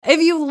If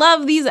you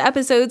love these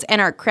episodes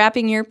and are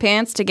crapping your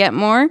pants to get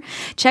more,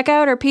 check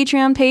out our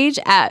Patreon page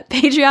at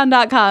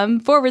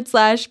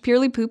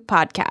patreon.com/Purely Poop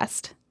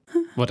Podcast.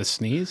 What, a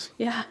sneeze?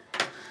 Yeah.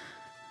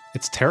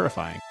 It's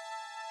terrifying.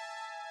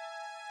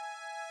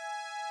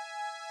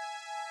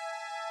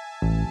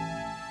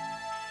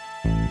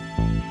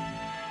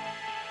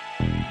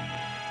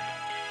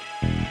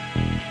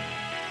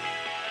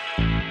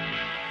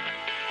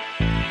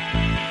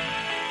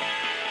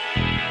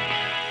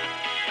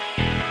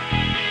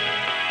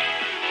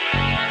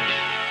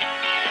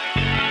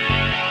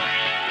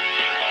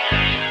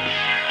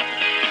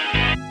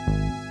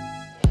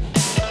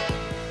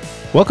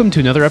 Welcome to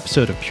another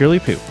episode of Purely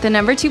Poop. The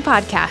number 2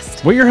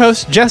 podcast. We're your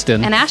hosts,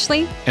 Justin. And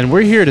Ashley. And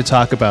we're here to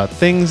talk about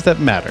things that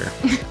matter.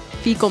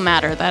 Fecal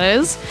matter, that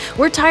is.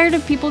 We're tired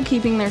of people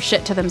keeping their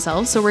shit to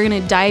themselves, so we're going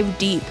to dive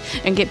deep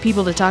and get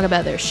people to talk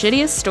about their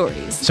shittiest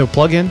stories. So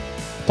plug in,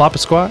 plop a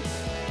squat,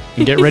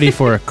 and get ready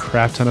for a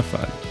crap ton of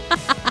fun.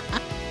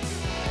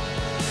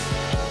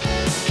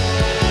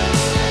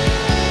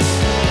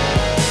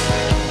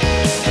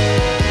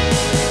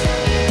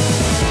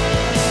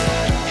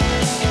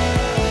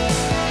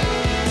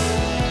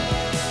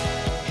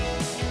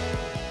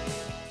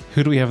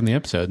 Who do we have in the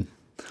episode?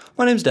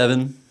 My name's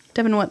Devin.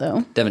 Devin what,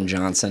 though? Devin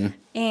Johnson.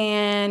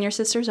 And your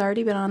sister's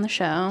already been on the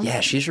show. Yeah,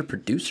 she's your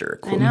producer.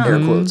 I know. Air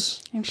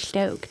quotes. I'm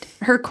stoked.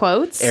 Her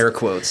quotes? Air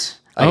quotes.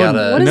 What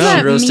does that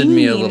She roasted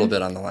me a mean? little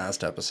bit on the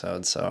last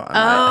episode, so I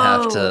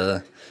might have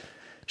to...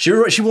 She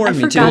warned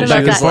me too. forgot She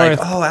about was that. like,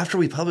 after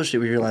we published it,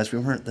 we realized we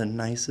weren't the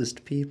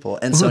nicest people.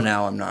 And so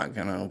now I'm not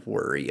going to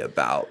worry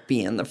about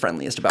being the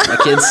friendliest about my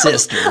kid's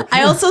sister.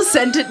 I also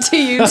sent it to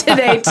you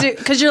today, too,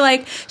 because you're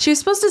like, she was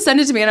supposed to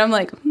send it to me, and I'm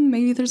like,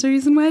 maybe there's a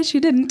reason why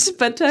she didn't,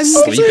 but I'm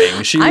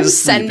Sleeping. She I'm was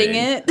sending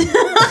sleeping.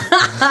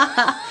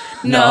 it.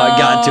 No, I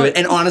got to it.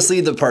 And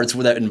honestly, the parts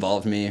that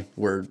involved me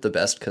were the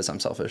best because I'm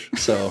selfish.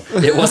 So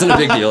it wasn't a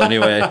big deal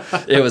anyway.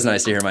 It was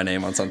nice to hear my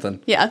name on something.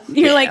 Yeah,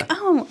 you're like,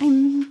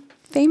 I'm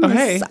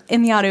famous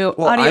in the audio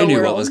I knew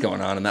world. what was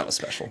going on, and that was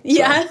special. So.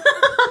 Yeah,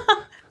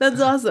 that's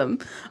awesome.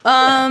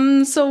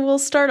 So we'll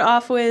start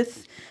off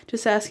with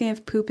just asking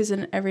if poop is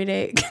an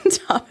everyday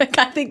topic.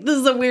 I think this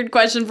is a weird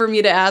question for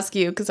me to ask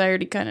you because I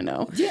already kind of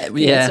know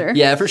the answer.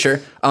 Yeah, for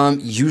sure.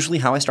 Usually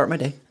how I start my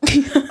day.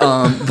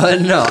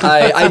 But no,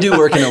 I do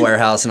work in a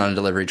warehouse and on a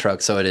delivery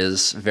truck, so it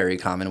is very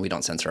common. We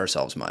don't censor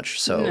ourselves much.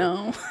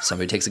 So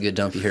somebody takes a good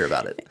dump, you hear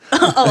about it. A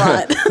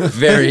lot.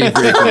 Very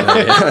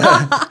frequently.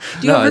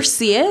 Do you ever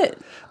see it?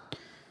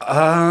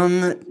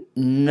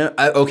 No.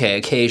 Okay,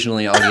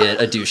 occasionally I'll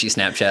get a douchey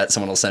Snapchat.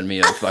 Someone will send me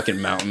a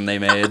fucking mountain they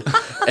made,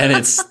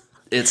 and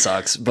it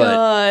sucks,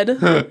 but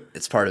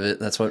it's part of it.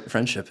 That's what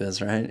friendship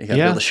is, right? You gotta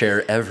be able to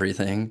share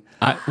everything.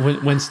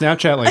 When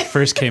Snapchat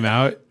first came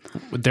out,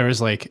 there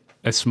was a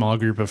small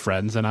group of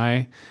friends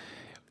and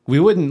we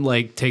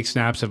wouldn't take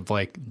snaps of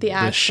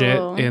the shit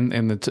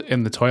in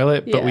the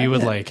toilet, but we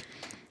would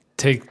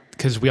take,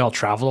 because we all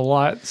traveled a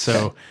lot,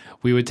 so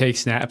we would take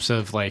snaps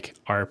of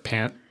our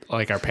pants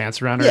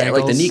around our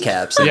ankles. Like the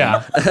kneecaps.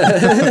 Yeah.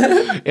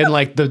 In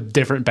the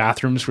different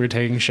bathrooms we were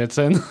taking shits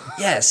in.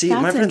 Yeah, see,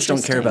 my friends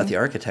don't care about the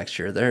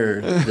architecture.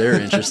 They're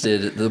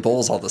interested. The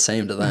bowl's all the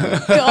same to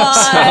them.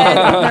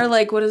 God. They're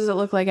like, what does it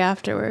look like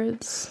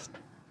afterwards?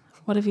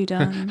 What have you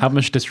done? How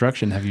much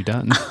destruction have you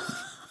done?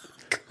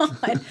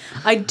 God.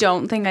 I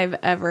don't think I've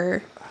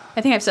ever,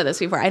 I think I've said this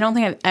before, I don't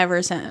think I've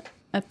ever sent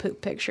a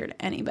poop picture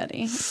to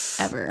anybody,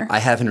 ever. I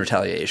have in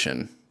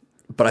retaliation.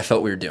 But I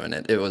felt weird doing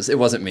it. It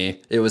wasn't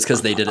me. It was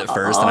because they did it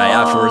first, and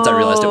afterwards I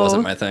realized it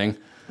wasn't my thing.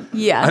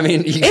 Yeah, I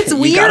mean, it's you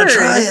weird. gotta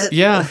try it.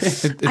 Yeah,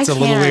 it's a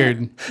little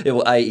weird. It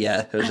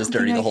was just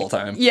dirty the whole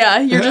time. Yeah,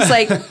 you're just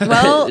like,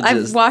 well,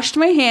 I've washed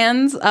my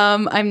hands.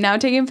 I'm now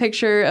taking a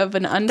picture of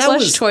an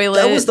unflushed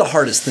toilet. That was the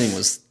hardest thing,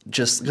 was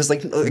just because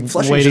flushing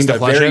is Waiting just to a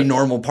flush very it?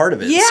 normal part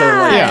of it.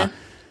 Yeah.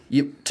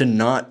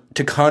 So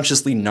to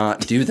consciously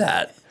not do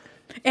that.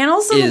 And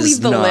also is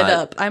leave the lid not-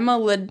 up. I'm a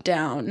lid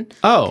down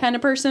kind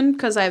of person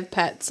because I have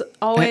pets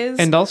always.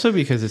 And also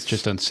because it's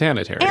just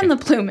unsanitary. And the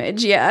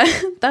plumage, yeah.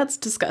 That's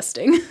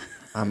disgusting.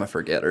 I'm a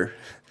forgetter.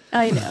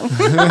 I know.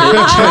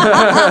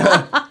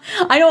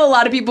 I know a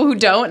lot of people who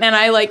don't, and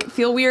I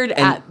feel weird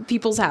at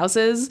people's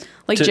houses,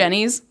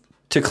 Jenny's.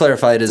 To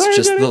clarify, it is Sorry,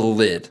 just Jenny. the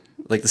lid.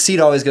 The seat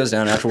always goes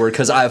down afterward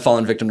because I've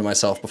fallen victim to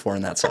myself before,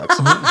 and that sucks.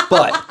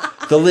 But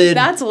the lid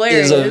That's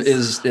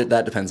hilarious.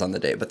 That depends on the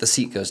day, but the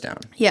seat goes down.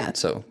 Yeah,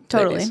 So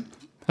totally. ladies.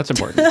 That's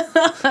important.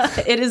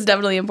 It is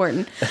definitely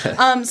important.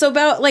 So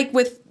about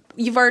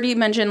you've already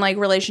mentioned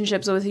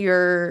relationships with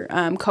your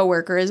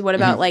coworkers. What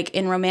about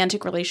in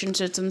romantic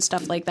relationships and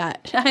stuff like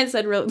that? I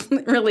said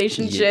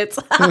relationships.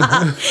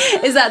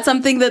 Is that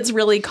something that's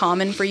really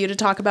common for you to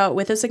talk about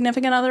with a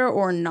significant other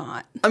or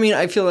not? I mean,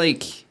 I feel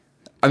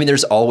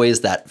there's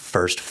always that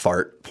first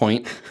fart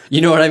point.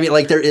 You know what I mean?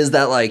 There is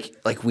that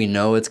we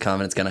know it's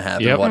coming, it's gonna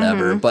happen,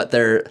 whatever. But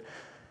it's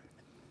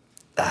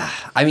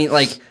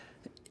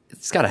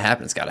gotta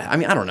happen. It's gotta. I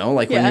mean, I don't know.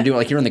 When you're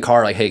doing you're in the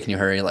car, hey, can you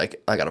hurry? I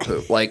gotta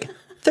poop.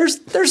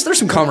 there's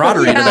some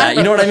camaraderie to that.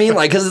 You know what I mean?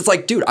 Like, because it's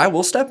like, dude, I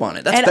will step on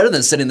it. That's better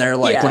than sitting there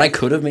like when I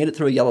could have made it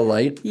through a yellow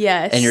light.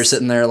 Yes. And you're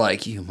sitting there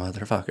like, you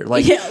motherfucker.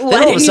 Like, then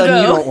all of a sudden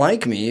you don't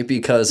like me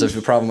because of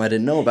a problem I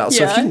didn't know about.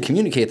 So if you can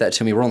communicate that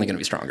to me, we're only going to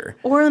be stronger.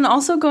 Or and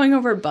also going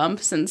over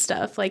bumps and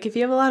stuff. Like if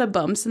you have a lot of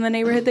bumps in the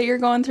neighborhood that you're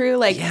going through,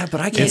 like but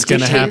I can't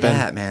dictate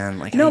that, man.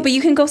 Like but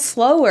you can go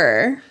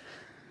slower.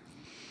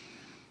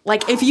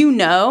 Like if you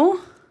know.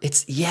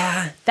 That's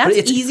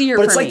easier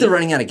but it's for like me. the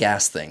running out of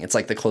gas thing. It's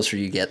like the closer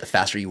you get, the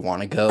faster you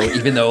want to go,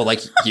 even though like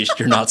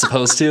you're not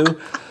supposed to.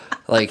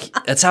 Like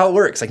that's how it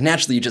works. Like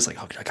naturally you just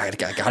like, oh, I gotta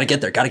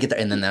get there.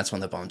 And then that's when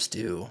the bumps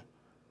do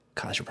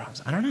cause your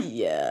problems. I don't know.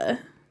 Yeah.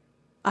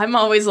 I'm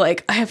always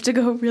like, I have to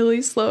go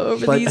really slow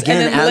over these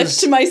again, and then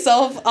lift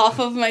myself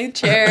off of my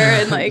chair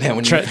and like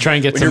Man, try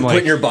and get when some you're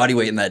putting your body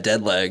weight in that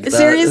dead leg.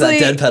 Seriously?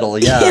 That dead pedal,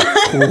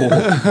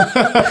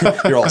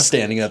 You're all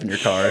standing up in your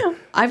car.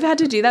 I've had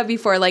to do that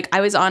before. Like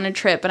I was on a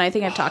trip and I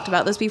think I've talked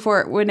about this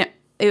before when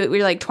we were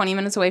like 20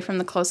 minutes away from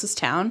the closest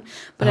town,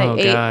 but I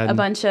ate a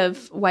bunch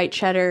of white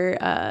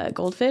cheddar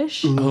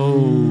goldfish.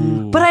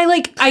 Oh. But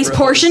I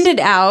portioned it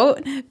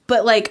out,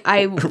 but like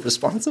I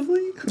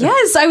responsibly?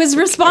 Yes, I was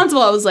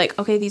responsible. I was like,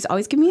 okay, these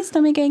always give me a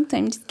stomach ache, so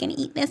I'm just gonna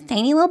eat this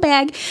tiny little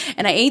bag.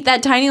 And I ate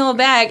that tiny little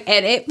bag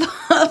and it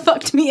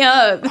fucked me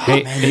up.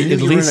 Hey, man, at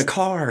least you were in a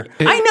car.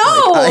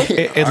 I know.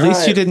 At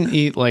least you didn't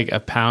eat like a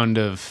pound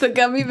of the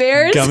gummy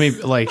bears.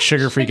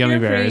 Sugar-free gummy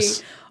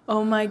bears.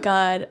 Oh my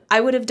God.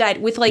 I would have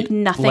died with like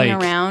nothing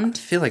around. I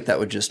feel like that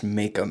would just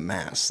make a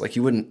mass. Like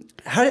you wouldn't.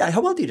 How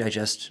well do you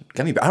digest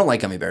gummy bears? I don't like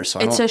gummy bears. So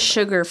it's a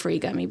sugar-free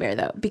gummy bear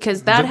though,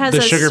 because that has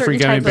the sugar-free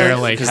gummy bear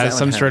has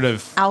some sort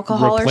of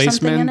alcohol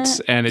replacement, or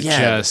something in it. and it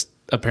just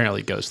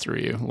apparently goes through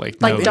you. Like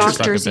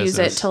doctors use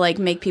it to like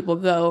make people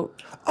go.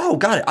 Oh,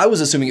 got it. I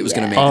was assuming it was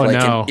going to make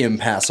an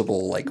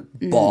impassable like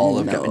ball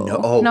of gummy.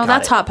 No,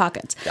 that's Hot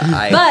Pockets.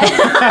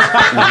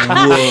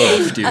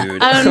 Woof,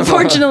 dude.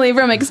 Unfortunately,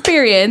 from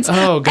experience.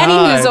 Oh God.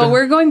 Anywho, so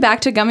we're going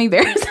back to gummy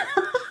bears.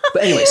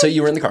 But anyway, so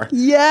you were in the car.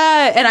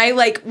 Yeah, and I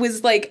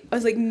was like,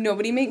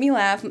 nobody make me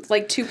laugh.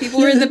 Like 2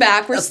 people were in the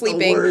back, were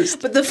sleeping,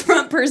 but the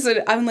front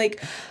person, I'm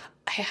like,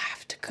 I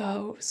have to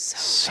go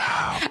so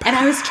bad. And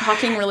I was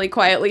talking really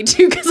quietly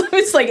too, because I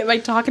was like, if I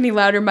talk any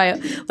louder, my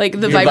like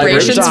the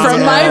vibrations from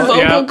my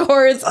vocal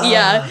cords,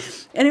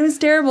 and it was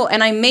terrible.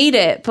 And I made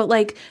it, but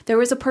like there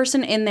was a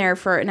person in there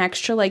for an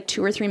extra like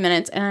 2 or 3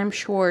 minutes, and I'm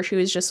sure she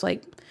was just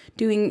like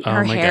doing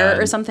her hair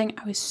or something.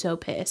 I was so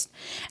pissed.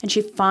 And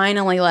she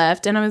finally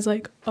left and I was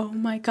like, oh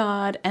my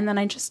God. And then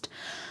I just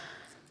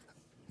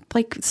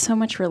like so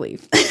much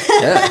relief.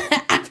 Yeah.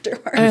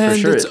 Afterwards. And for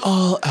sure. It's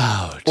all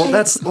out.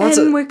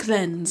 Well, we're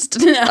cleansed.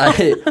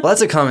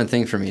 That's a common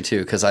thing for me too,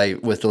 because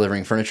with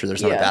delivering furniture,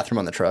 there's not a bathroom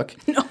on the truck.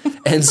 No.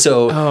 And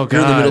so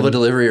you're in the middle of a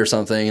delivery or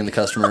something and the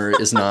customer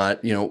is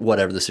not,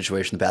 whatever the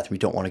situation, the bathroom you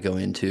don't want to go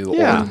into,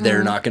 or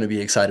they're not going to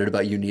be excited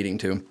about you needing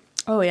to.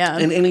 Oh, yeah.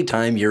 And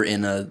anytime you're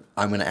in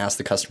I'm going to ask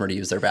the customer to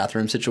use their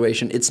bathroom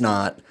situation, it's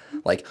not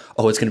like,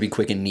 oh, it's going to be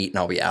quick and neat and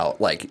I'll be out.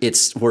 Like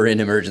we're in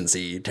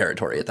emergency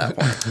territory at that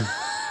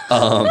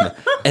point.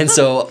 And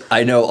so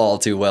I know all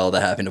too well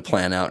that having to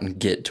plan out and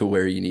get to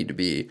where you need to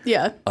be.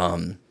 Yeah.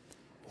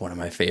 One of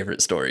my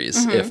favorite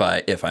stories, if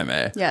I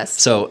may.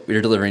 Yes. So we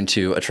were delivering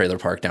to a trailer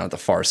park down at the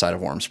far side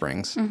of Warm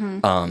Springs,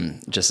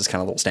 just this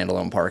kind of little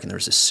standalone park, and there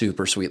was this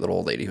super sweet little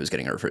old lady who was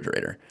getting a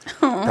refrigerator,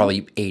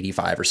 probably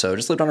 85 or so,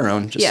 just lived on her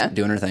own, just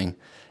doing her thing,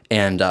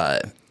 and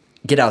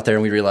get out there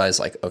and we realized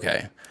like,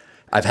 okay,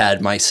 I've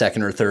had my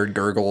second or third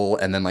gurgle,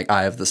 and then like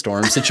eye of the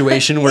storm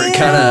situation where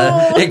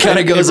it kind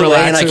of goes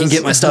away, and I can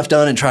get my stuff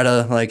done and try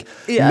to like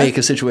make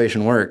a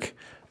situation work.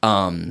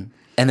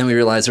 And then we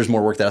realized there's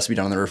more work that has to be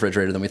done on the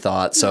refrigerator than we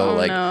thought. So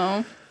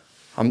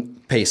I'm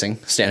pacing,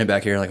 standing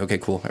back here like, okay,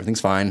 cool.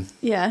 Everything's fine.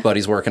 Yeah.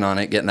 Buddy's working on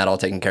it, getting that all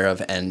taken care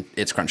of. And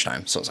it's crunch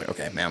time. So it's like,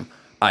 okay, ma'am,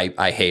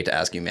 I hate to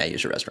ask you, may I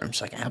use your restroom?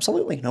 She's like,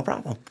 absolutely. No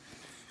problem.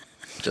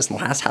 Just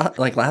last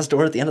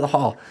door at the end of the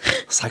hall.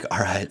 It's like, all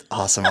right,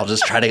 awesome. I'll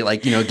just try to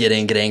like, get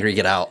in, get angry,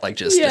 get out. Like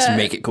just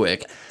make it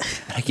quick.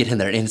 And I get in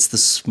there and it's the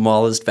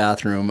smallest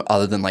bathroom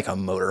other than like a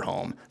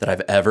motorhome that I've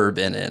ever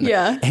been in.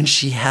 Yeah. And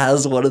she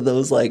has one of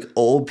those like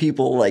old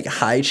people like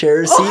high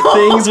chair seat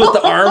things with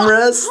the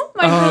armrest.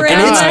 My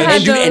grandma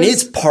had those. And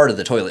it's part of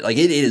the toilet. Like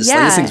it is. Like,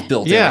 this thing's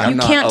built in. Like, I'm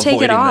not can't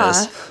take it avoiding off.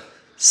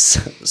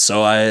 this.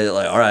 So I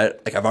like, all right,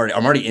 like I'm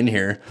already in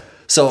here.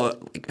 So,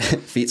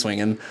 feet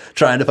swinging,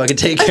 trying to fucking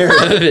take care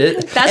of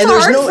it. That's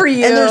hard for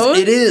you. And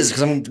it is,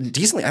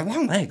 because I have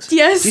long legs.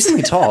 Yes.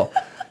 Decently tall.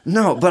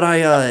 No, but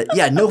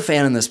no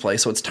fan in this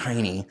place, so it's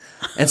tiny.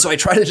 And so I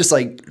try to just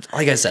like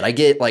I said, I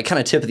get like kind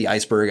of tip of the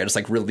iceberg. I just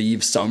like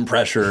relieve some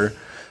pressure,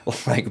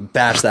 like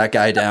bash that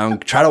guy down,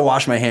 try to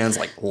wash my hands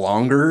like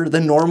longer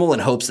than normal in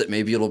hopes that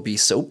maybe it'll be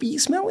soapy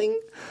smelling.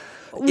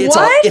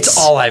 It's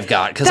all I've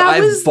got because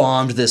I've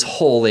bombed this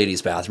whole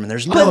ladies' bathroom. And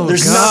there's not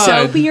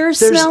soapier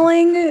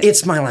smelling.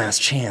 It's my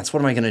last chance.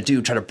 What am I gonna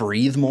do? Try to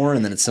breathe more,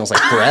 and then it smells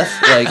like breath.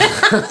 Like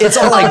it's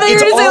all like you're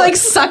gonna say like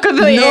suck of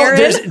the air.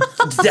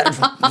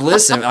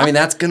 Listen, I mean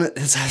that's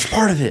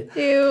part of it.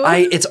 Ew.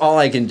 It's all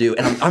I can do,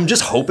 and I'm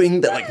just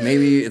hoping that like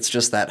maybe it's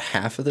just that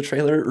half of the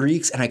trailer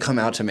reeks, and I come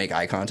out to make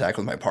eye contact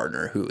with my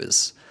partner who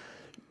is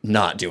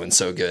not doing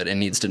so good and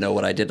needs to know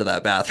what I did to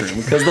that bathroom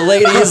because the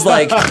lady is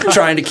like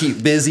trying to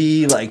keep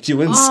busy, like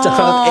doing stuff,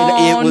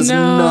 and it was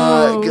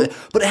not good.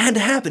 But it had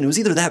to happen. It was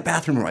either that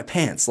bathroom or my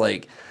pants.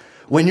 Like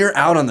when you're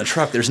out on the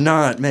truck, there's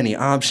not many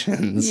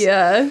options.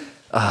 Yeah.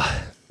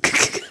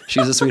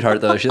 She's a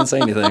sweetheart though. She didn't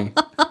say anything.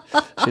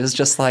 She was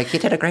just like, "You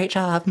did a great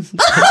job.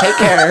 Take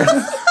care."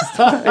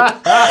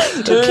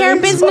 Take care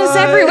of business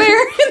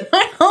everywhere in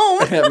my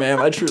home. Yeah, ma'am,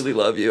 I truly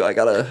love you. I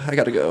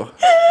gotta go.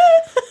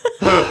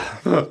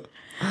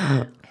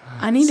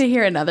 I need to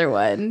hear another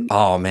one.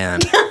 Oh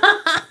man.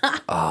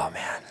 Well,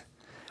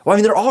 I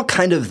mean, they're all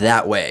kind of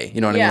that way.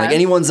 You know what I mean? Like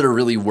any ones that are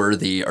really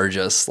worthy are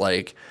just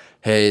like,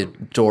 hey,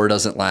 door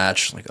doesn't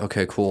latch. Like,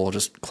 okay, cool.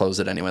 Just close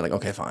it anyway. Like,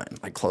 okay, fine.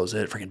 Like, close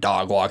it. Freaking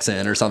dog walks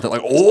in or something.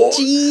 Like, oh,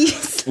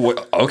 jeez.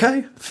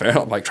 Okay, fair.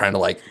 I'm like trying to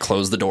like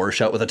close the door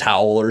shut with a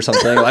towel or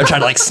something. I'm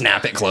trying to like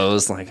snap it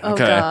closed. Like,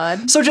 okay. Oh,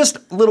 God. So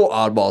just little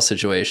oddball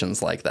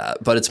situations like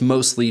that. But it's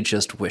mostly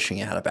just wishing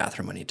you had a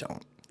bathroom when you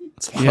don't.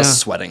 It's a lot of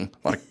sweating,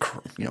 a lot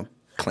of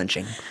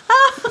clenching,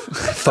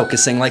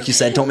 focusing. Like you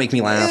said, don't make me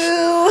laugh.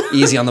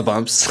 Ew. Easy on the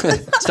bumps,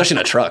 especially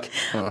in a truck.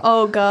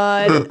 Oh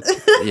God.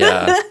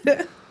 Yeah,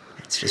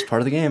 it's just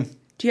part of the game.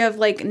 Do you have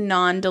like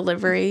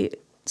non-delivery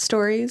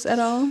stories at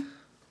all?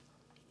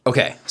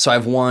 Okay, so I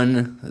have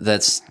one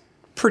that's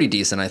pretty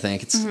decent. I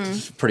think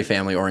it's pretty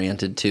family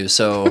oriented too.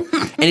 So,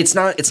 and it's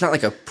not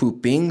like a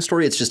pooping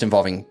story. It's just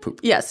involving poop.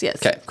 Yes.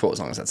 Okay, cool. As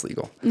long as that's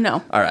legal.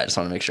 No. All right, just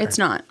want to make sure. It's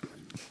not.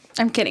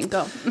 I'm kidding.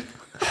 Go.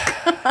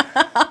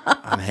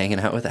 I'm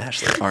hanging out with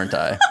Ashley, aren't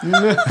I?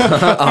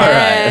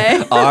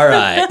 All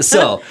right.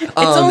 So it's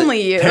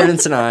only you.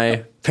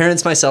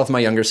 Parents, myself, my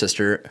younger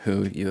sister,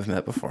 who you have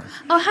met before.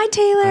 Oh, hi,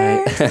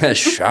 Taylor.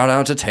 Shout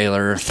out to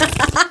Taylor.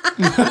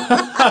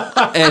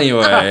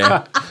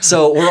 Anyway,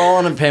 so we're all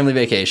on a family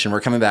vacation.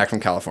 We're coming back from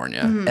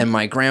California, and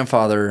my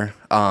grandfather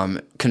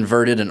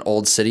converted an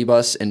old city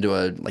bus into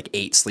a like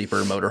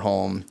 8-sleeper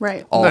motorhome.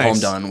 Right. All home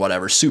done,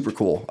 whatever. Super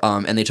cool.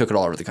 And they took it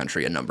all over the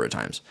country a number of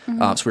times.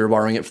 So we were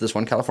borrowing it for this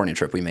one California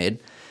trip we made,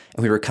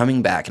 and we were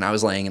coming back, and I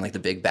was laying in like the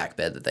big back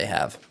bed that they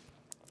have,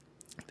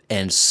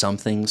 and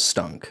something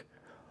stunk.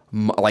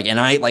 Like, and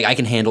I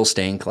can handle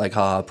stink, like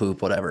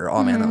poop, whatever.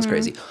 Oh man, that was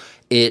crazy.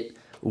 It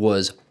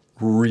was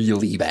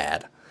really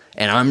bad.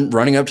 And I'm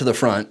running up to the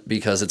front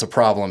because it's a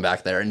problem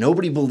back there. And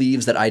nobody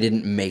believes that I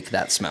didn't make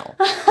that smell.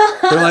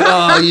 They're like,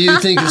 oh, you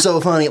think you're so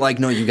funny. Like,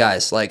 no, you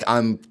guys, like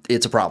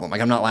it's a problem.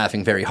 Like I'm not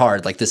laughing very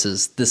hard. Like this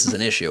is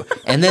an issue.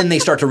 And then they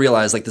start to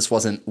realize like this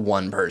wasn't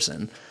one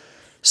person.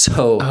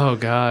 So oh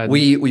God.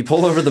 We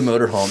pull over the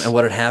motorhome, and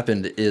what had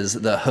happened is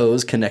the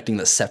hose connecting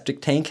the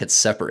septic tank had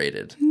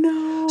separated.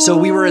 No. So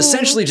we were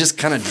essentially just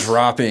kind of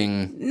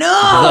dropping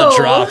the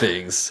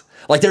droppings.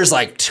 Like there's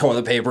like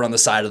toilet paper on the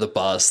side of the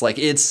bus. Like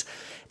it's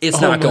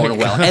not going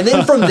well. And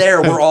then from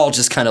there, we're all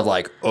just kind of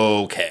like,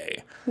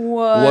 okay,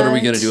 what are we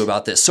going to do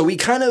about this? So we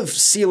kind of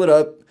seal it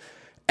up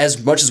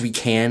as much as we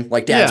can.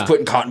 Like Dad's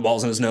putting cotton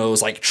balls in his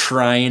nose, like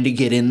trying to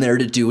get in there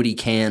to do what he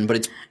can, but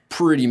it's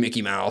pretty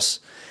Mickey Mouse.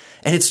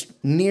 And it's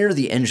near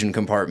the engine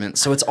compartment,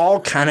 so it's all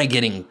kind of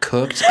getting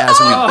cooked as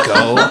we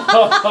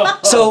go.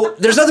 So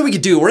there's nothing we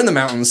could do. We're in the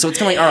mountains, so it's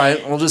kind of like, all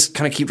right, we'll just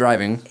kind of keep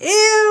driving.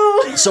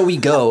 Ew. So we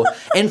go,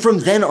 and from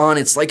then on,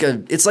 it's like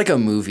a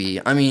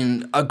movie. I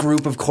mean, a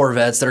group of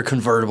Corvettes that are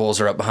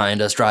convertibles are up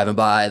behind us driving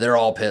by. They're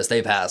all pissed.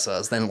 They pass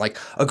us. Then like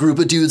a group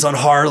of dudes on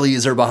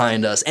Harleys are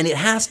behind us, and it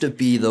has to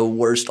be the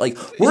worst. Like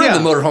we're in the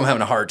motorhome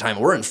having a hard time.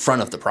 We're in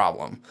front of the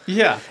problem.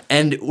 Yeah,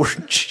 and we're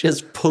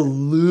just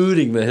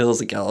polluting the hills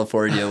of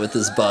California with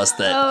this bus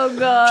that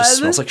just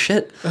smells like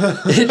shit.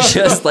 It's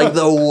just like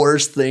the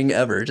worst thing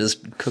ever.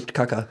 Just cooked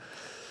caca.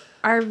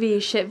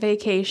 RV shit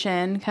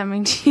vacation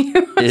coming to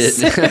you.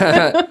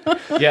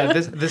 Yeah,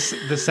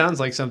 this sounds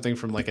like something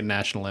from like a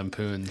National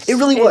Lampoon's. It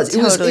really was.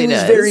 It was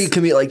very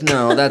like,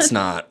 no, that's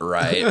not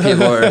right.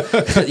 People are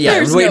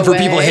we're waiting for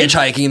people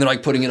hitchhiking. They're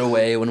like putting it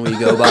away when we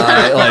go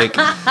by. Like,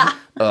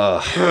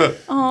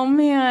 oh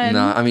man.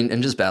 Nah, I mean,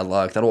 and just bad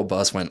luck. That old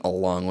bus went a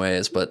long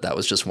ways, but that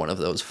was just one of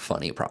those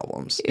funny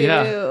problems. Ew.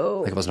 Yeah,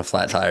 like it wasn't a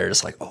flat tire.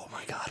 Just like, oh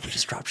my God, we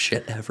just dropped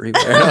shit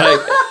everywhere. Like,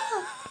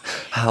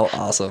 how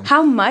awesome.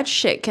 How much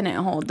shit can it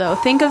hold though?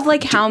 Think of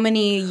like how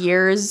many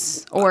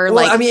years or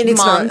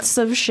months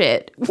of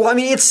shit. Well, I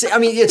mean,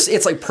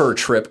 it's like per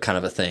trip kind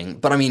of a thing.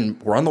 But I mean,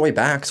 we're on the way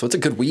back, so it's a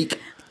good week.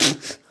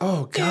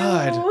 Oh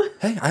God. Ew.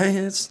 Hey,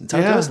 it's how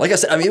it goes. Like I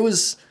said, I mean, it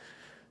was.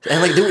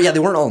 And like they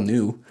weren't all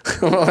new.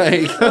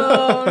 Like,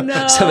 oh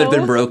no, some had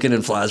been broken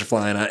and flies are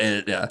flying out.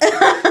 Yeah.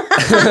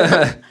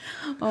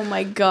 Oh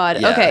my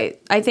God. Yeah. Okay,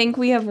 I think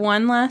we have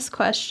one last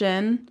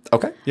question.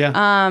 Okay.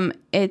 Yeah.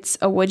 It's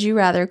a would you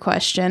rather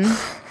question.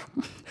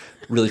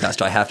 really fast.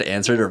 Do I have to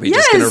answer it, or are we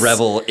just going to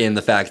revel in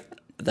the fact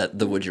that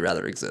the would you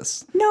rather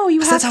exists? No, you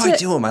have to. That's how I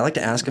do them. I like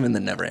to ask them and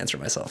then never answer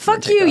myself.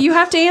 Fuck you. You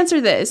have to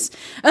answer this.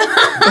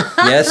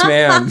 Yes,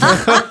 ma'am.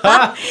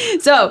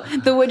 So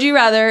the would you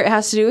rather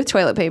has to do with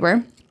toilet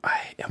paper. I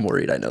am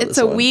worried. I know it's this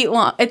a one. week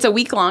long. It's a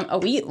week long. A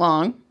week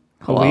long.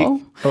 Hello.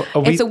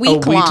 It's a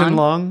week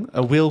long.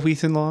 A wheel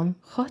wheaton long.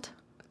 What?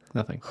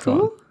 Nothing.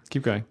 Who?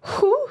 Keep going.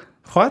 Who?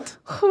 What?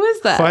 Who is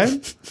that?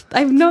 What?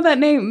 I know that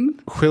name.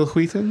 Will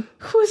Wheaton?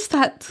 Who is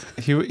that?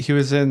 He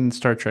was in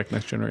Star Trek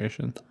Next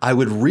Generation. I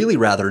would really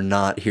rather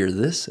not hear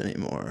this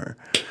anymore.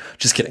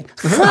 Just kidding.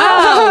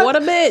 Wow, what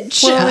a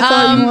bitch. Well, I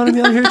thought you wanted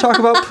me on here to talk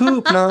about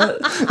poop, not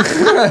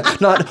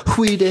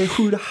huide,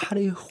 huda,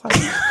 hade,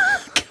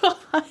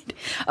 God.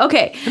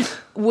 Okay.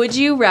 Would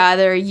you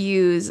rather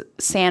use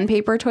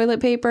sandpaper toilet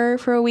paper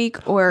for a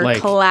week or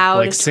cloud?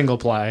 Like single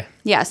ply.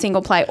 Yeah,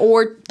 single ply.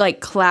 Or like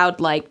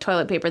cloud-like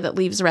toilet paper that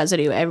leaves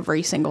residue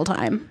every single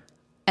time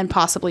and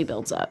possibly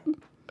builds up.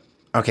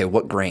 Okay,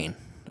 what grain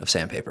of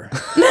sandpaper?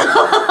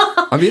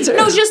 I'm being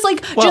serious. No, just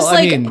like,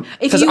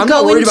 because I'm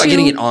not worried about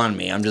getting it on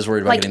me. I'm just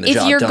worried about getting the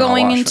job done. I'll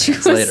wash my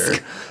hands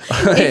later.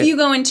 If you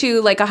go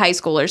into like a high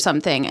school or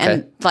something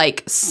and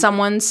like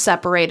someone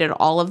separated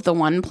all of the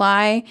one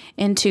ply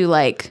into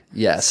like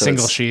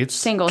single sheets.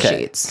 Single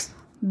sheets.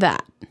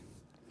 That.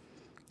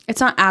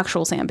 It's not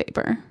actual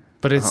sandpaper.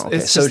 But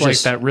it's just like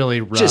that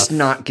really rough. Just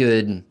not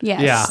good.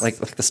 Yes. Yeah. Like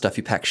the stuff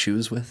you pack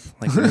shoes with.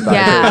 Like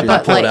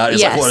but pull it out.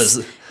 It's like, what is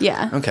it?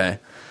 Yeah. Okay.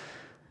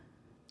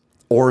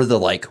 Or the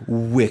like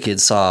wicked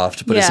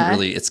soft, but isn't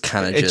really, it's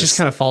kind of just... It just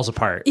kind of falls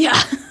apart.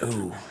 Yeah.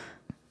 Ooh.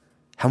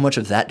 How much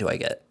of that do I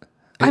get?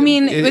 I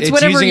mean, it's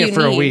whatever using you it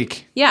for need. a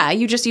week. Yeah,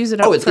 you just use it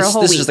for a whole week.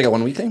 This is just like a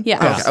 1 week thing?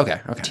 Yeah.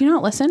 Okay. Do you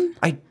not listen?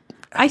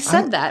 I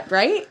said that,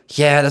 right?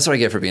 Yeah, that's what I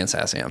get for being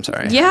sassy. I'm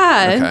sorry.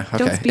 Yeah. Okay.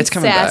 Don't be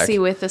sassy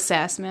with the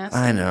sass mask.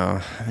 I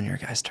know. I'm in your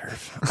guys'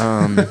 turf.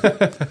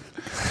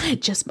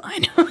 Just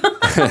mine.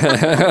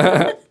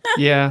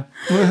 Yeah.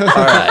 All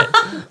right.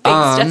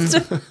 Thanks,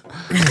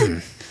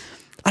 Justin.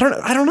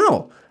 I don't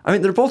know. I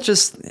mean, they're both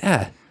just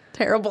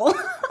terrible.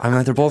 I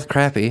mean, they're both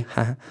crappy,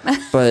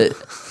 but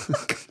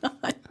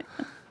like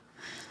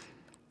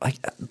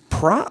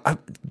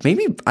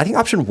maybe I think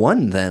option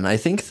one. Then I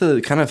think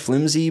the kind of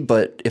flimsy,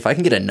 but if I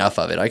can get enough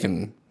of it, I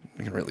can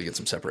really get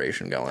some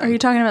separation going. Are you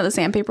talking about the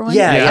sandpaper one?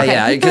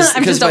 Yeah. I'm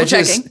just double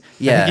checking. I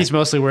think he's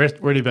mostly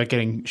worried about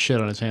getting shit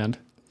on his hand.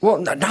 Well,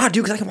 no,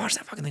 dude, because I can wash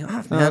that fucking thing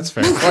off, man. No, that's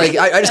fair. Like,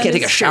 I just can't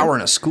take a shower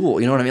in a school.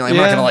 You know what I mean? Like, I'm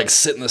not gonna like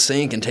sit in the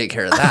sink and take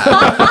care of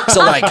that. So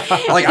like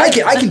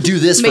I can do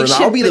this for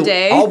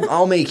them.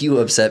 I'll make you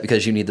upset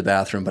because you need the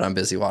bathroom, but I'm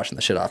busy washing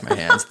the shit off my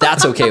hands.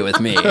 That's okay with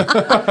me.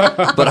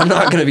 But I'm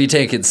not gonna be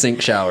taking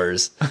sink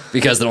showers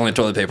because the only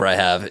toilet paper I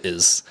have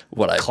is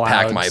what I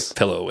pack my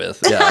pillow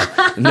with.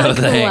 Yeah, no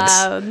thanks,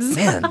 Clouds.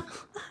 man.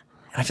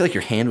 I feel like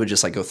your hand would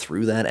just like go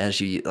through that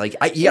as you like.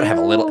 You gotta have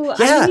a little.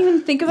 Yeah, I didn't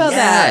even think about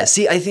that.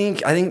 See, I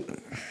think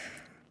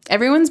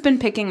everyone's been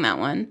picking that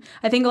one.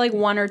 I think like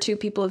one or two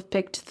people have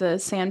picked the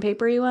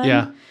sandpapery one.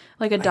 Yeah.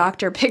 Like a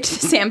doctor picked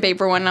the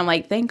sandpaper one, and I'm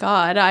like, thank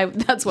God,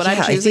 that's what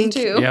I'm choosing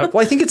too. Yep.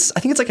 Well, I think it's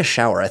like a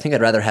shower. I think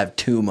I'd rather have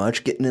too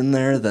much getting in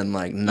there than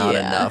like not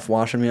enough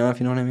washing me off.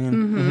 You know what I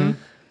mean?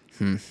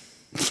 Mm-hmm.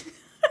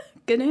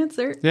 Good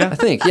answer. Yeah. I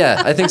think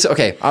so.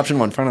 Okay, option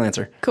one, final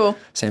answer. Cool.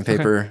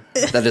 Sandpaper.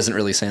 Okay. That isn't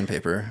really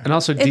sandpaper. And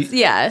also,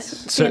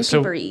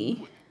 sandpapery.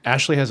 So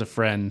Ashley has a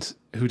friend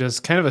who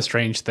does kind of a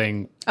strange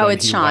thing.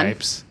 It's Sean.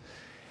 Wipes.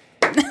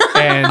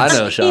 And I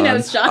know Sean. He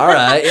knows Sean. All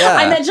right, yeah.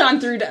 I met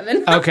Sean through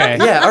Devin. Okay.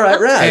 Yeah, all right,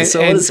 right.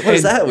 So what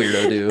does that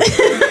weirdo do?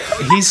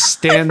 He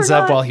stands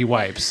up while he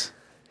wipes.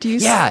 Do you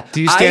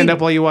stand up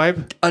while you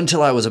wipe?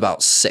 Until I was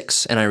about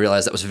 6, and I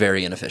realized that was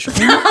very inefficient.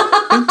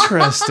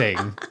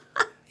 Interesting.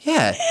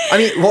 Yeah, I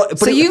mean,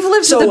 but you've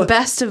lived the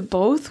best of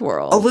both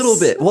worlds. A little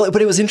bit. Well, but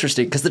it was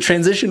interesting because the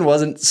transition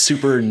wasn't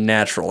super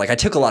natural. Like I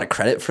took a lot of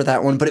credit for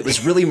that one, but it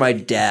was really my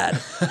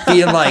dad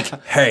being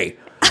like, "Hey,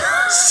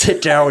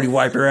 sit down when you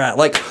wipe your ass."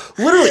 Like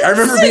literally, I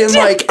remember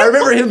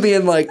him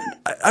being like,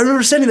 I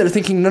remember sitting there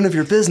thinking, "None of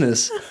your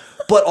business,"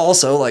 but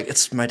also like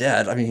it's my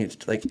dad. I mean,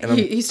 like, and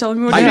he's telling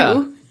me what to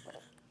do.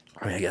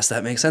 I mean, I guess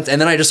that makes sense. And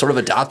then I just sort of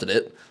adopted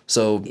it.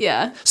 So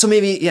yeah. So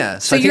maybe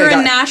So you're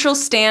a natural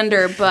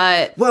stander,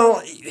 but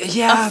but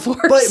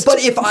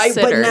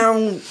now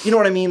you know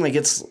what I mean. Like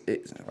it's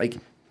like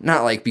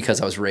not like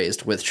because I was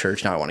raised with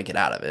church. Now I want to get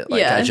out of it.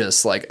 Like I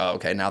just like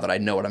okay. Now that I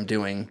know what I'm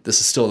doing, this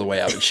is still the way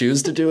I would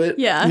choose to do it.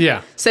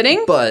 Yeah.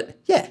 Sitting. But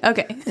yeah.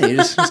 Okay. You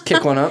just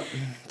kick one up,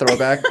 throw it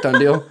back, done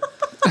deal.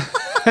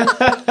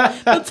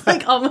 That's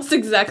like almost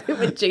exactly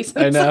what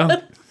Jason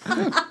said.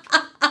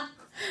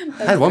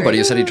 I had one buddy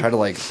who said he tried to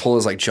like pull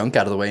his like junk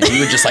out of the way and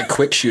he would just like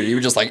quick shoot it. He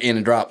would just like in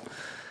and drop.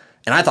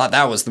 And I thought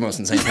that was the most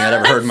insane thing I'd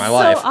ever heard in my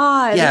life.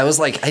 Odd. Yeah, it was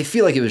like I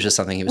feel like it was just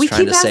something he was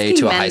trying to say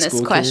to a high school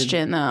this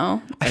question kid.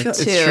 Though.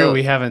 It's true.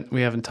 We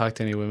haven't talked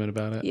to any women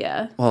about it.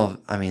 Yeah. Well,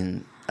 I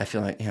mean, I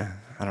feel like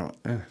I don't.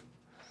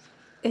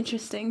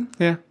 Interesting.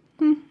 Yeah.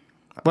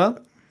 Well,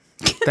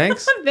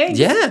 Thanks. Thanks.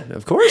 Yeah,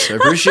 of course. I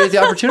appreciate the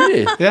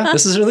opportunity. Yeah.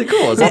 This is really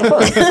cool. It's a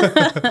lot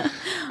of fun.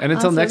 And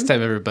until next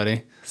time,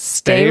 everybody,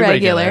 stay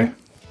regular.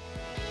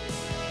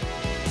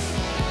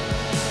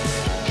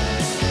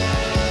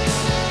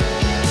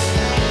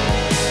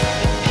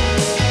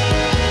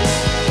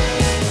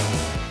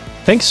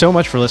 Thanks so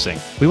much for listening.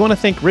 We want to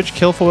thank Rich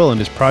Kilfoyle and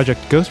his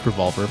project Ghost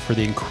Revolver for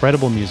the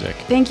incredible music.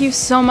 Thank you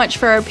so much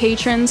for our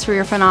patrons for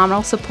your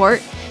phenomenal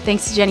support.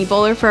 Thanks to Jenny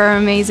Bowler for our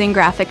amazing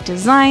graphic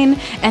design,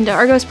 and to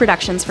Argos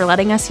Productions for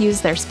letting us use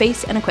their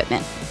space and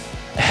equipment.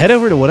 Head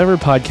over to whatever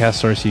podcast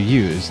source you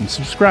use and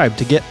subscribe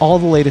to get all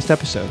the latest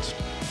episodes.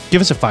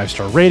 Give us a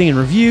 5-star rating and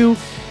review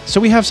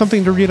so we have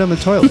something to read on the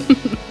toilet.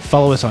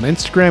 Follow us on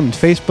Instagram and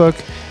Facebook.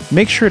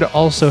 Make sure to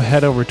also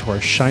head over to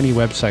our shiny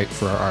website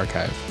for our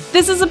archive.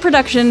 This is a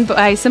production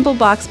by Simple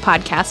Box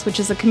Podcast, which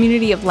is a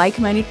community of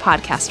like-minded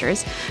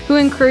podcasters who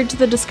encourage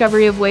the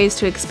discovery of ways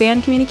to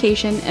expand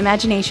communication,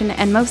 imagination,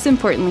 and most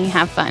importantly,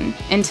 have fun.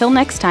 Until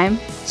next time,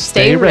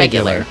 stay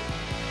regular.